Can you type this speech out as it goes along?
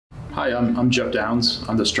Hi, I'm Jeff Downs.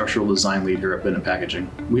 I'm the structural design lead here at Bennett Packaging.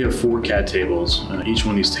 We have 4 CAD tables. Each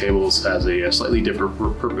one of these tables has a slightly different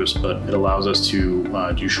purpose, but it allows us to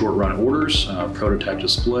do short run orders, prototype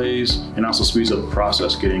displays, and also speeds up the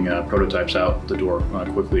process getting prototypes out the door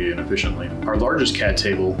quickly and efficiently. Our largest CAD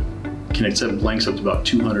table can accept lengths up to about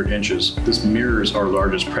 200 inches. This mirrors our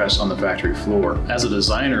largest press on the factory floor. As a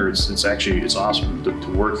designer, it's awesome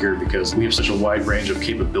to work here because we have such a wide range of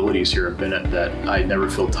capabilities here at Bennett that I never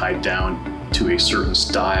feel tied down to a certain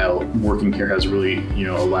style. Working here has really,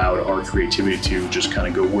 allowed our creativity to just kind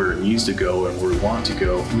of go where it needs to go and where we want to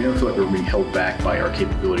go. We never feel like we're being held back by our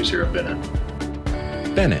capabilities here at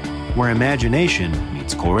Bennett. Bennett, where imagination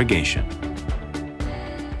meets corrugation.